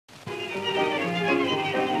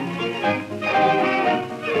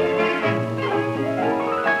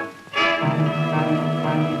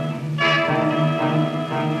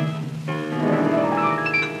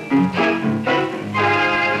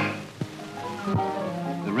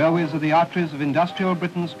The railways are the arteries of industrial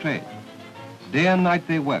Britain's trade. Day and night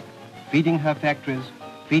they work, feeding her factories,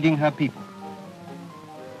 feeding her people.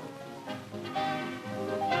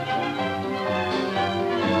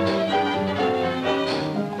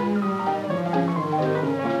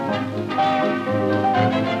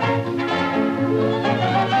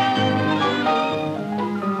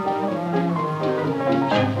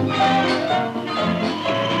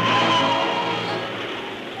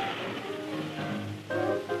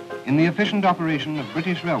 In the efficient operation of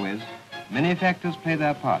British railways, many factors play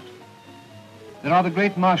their part. There are the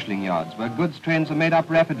great marshalling yards where goods trains are made up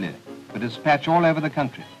rapidly for dispatch all over the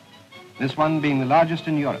country, this one being the largest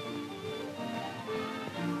in Europe.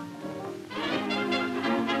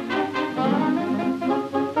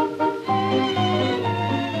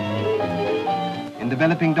 In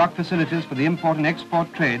developing dock facilities for the import and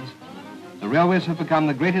export trades, the railways have become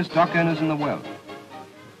the greatest dock owners in the world.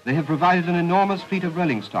 They have provided an enormous fleet of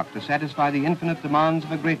rolling stock to satisfy the infinite demands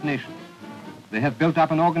of a great nation. They have built up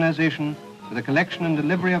an organization for the collection and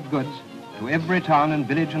delivery of goods to every town and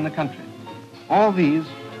village in the country. All these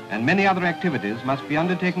and many other activities must be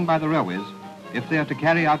undertaken by the railways if they are to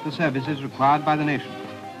carry out the services required by the nation.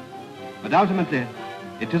 But ultimately,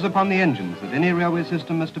 it is upon the engines that any railway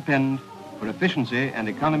system must depend for efficiency and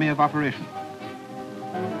economy of operation.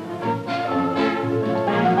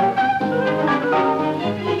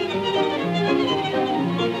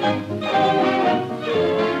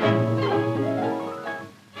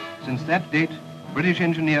 Since that date, British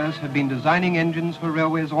engineers have been designing engines for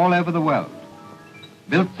railways all over the world,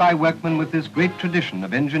 built by workmen with this great tradition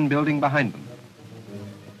of engine building behind them.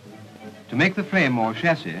 To make the frame or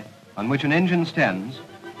chassis on which an engine stands,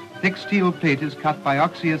 thick steel plate is cut by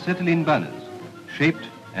oxyacetylene burners, shaped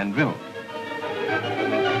and drilled.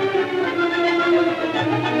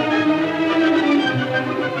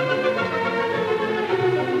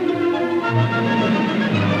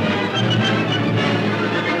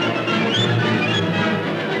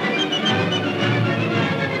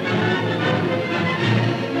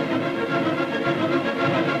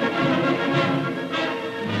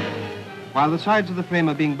 While the sides of the frame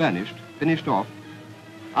are being finished off,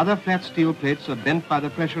 other flat steel plates are bent by the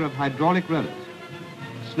pressure of hydraulic rollers,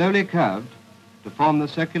 slowly curved to form the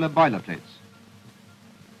circular boiler plates.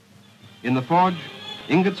 In the forge,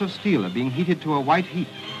 ingots of steel are being heated to a white heat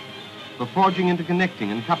for forging into connecting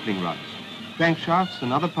and coupling rods, crankshafts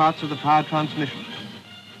and other parts of the power transmission.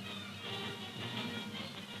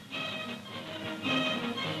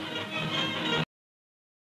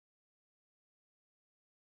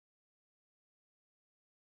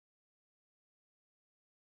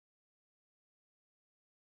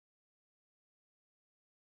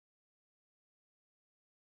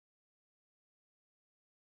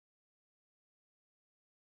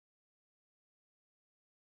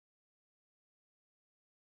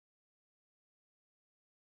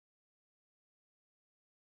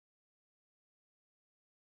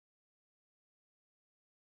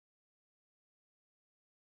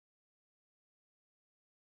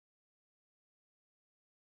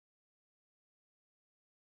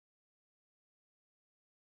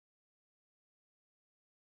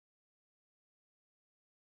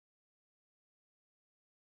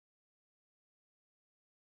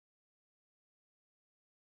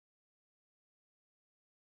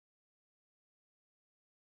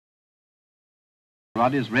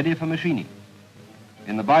 Rod is ready for machining.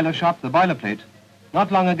 In the boiler shop, the boiler plate,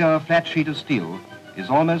 not long ago a flat sheet of steel, is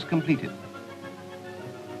almost completed.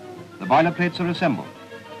 The boiler plates are assembled.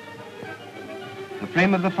 The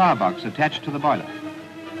frame of the firebox attached to the boiler.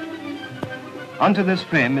 Onto this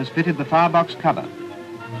frame is fitted the firebox cover.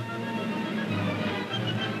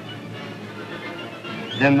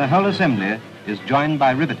 Then the whole assembly is joined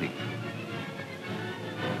by riveting.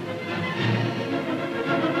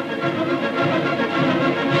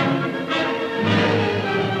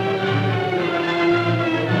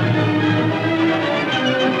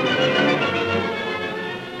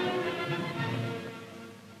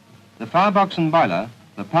 The firebox and boiler,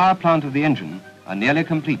 the power plant of the engine, are nearly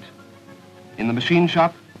complete. In the machine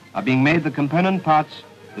shop are being made the component parts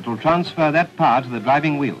that will transfer that power to the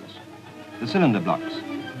driving wheels, the cylinder blocks,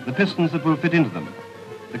 the pistons that will fit into them.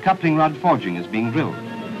 The coupling rod forging is being drilled,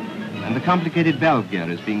 and the complicated valve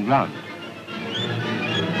gear is being ground.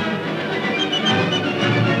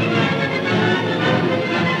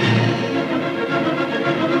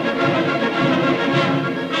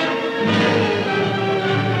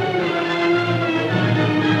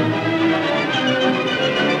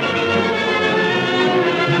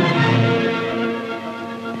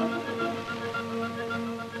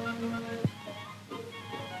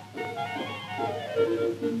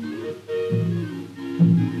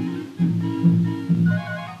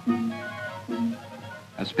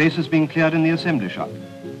 A space has been cleared in the assembly shop,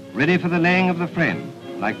 ready for the laying of the frame,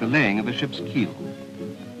 like the laying of a ship's keel.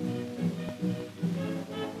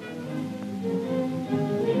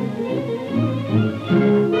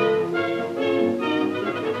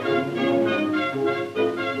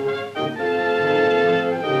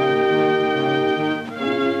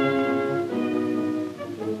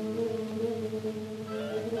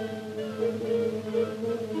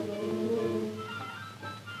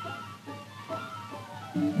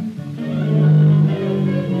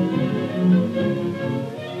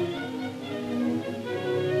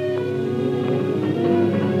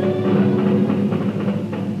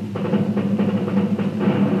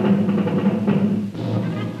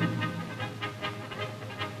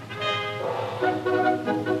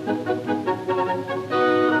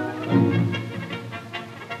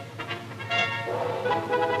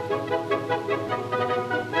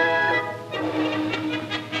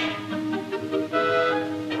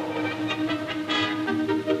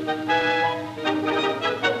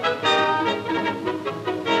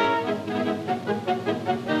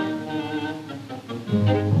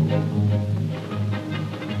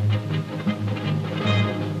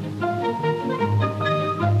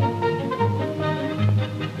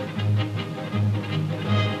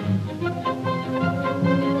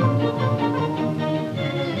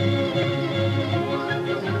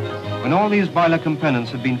 When all these boiler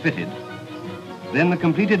components have been fitted, then the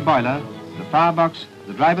completed boiler, the firebox,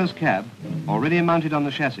 the driver's cab, already mounted on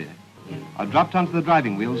the chassis, are dropped onto the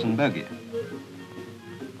driving wheels and bogie.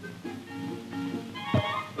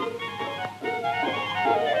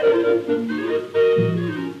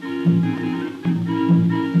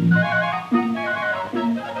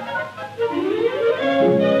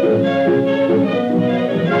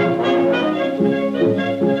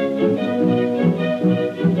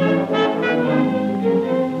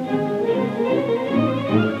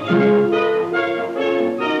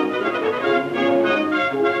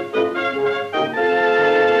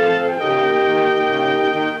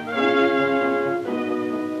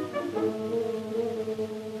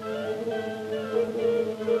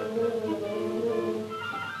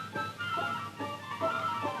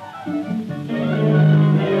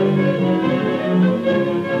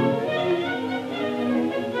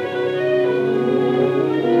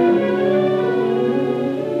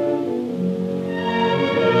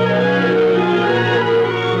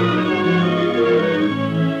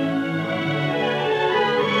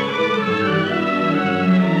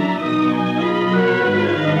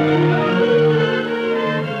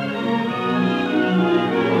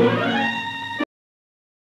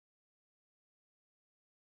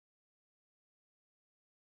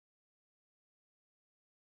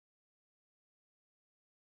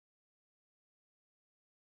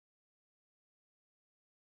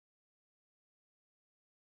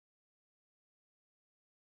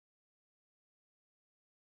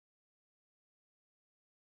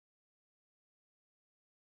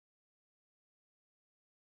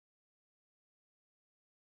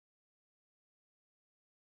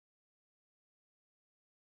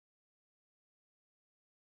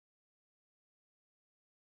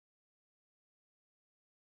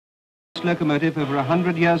 Locomotive over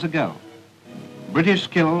 100 years ago. British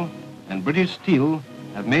skill and British steel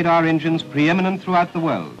have made our engines preeminent throughout the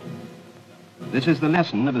world. This is the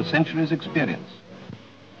lesson of a century's experience.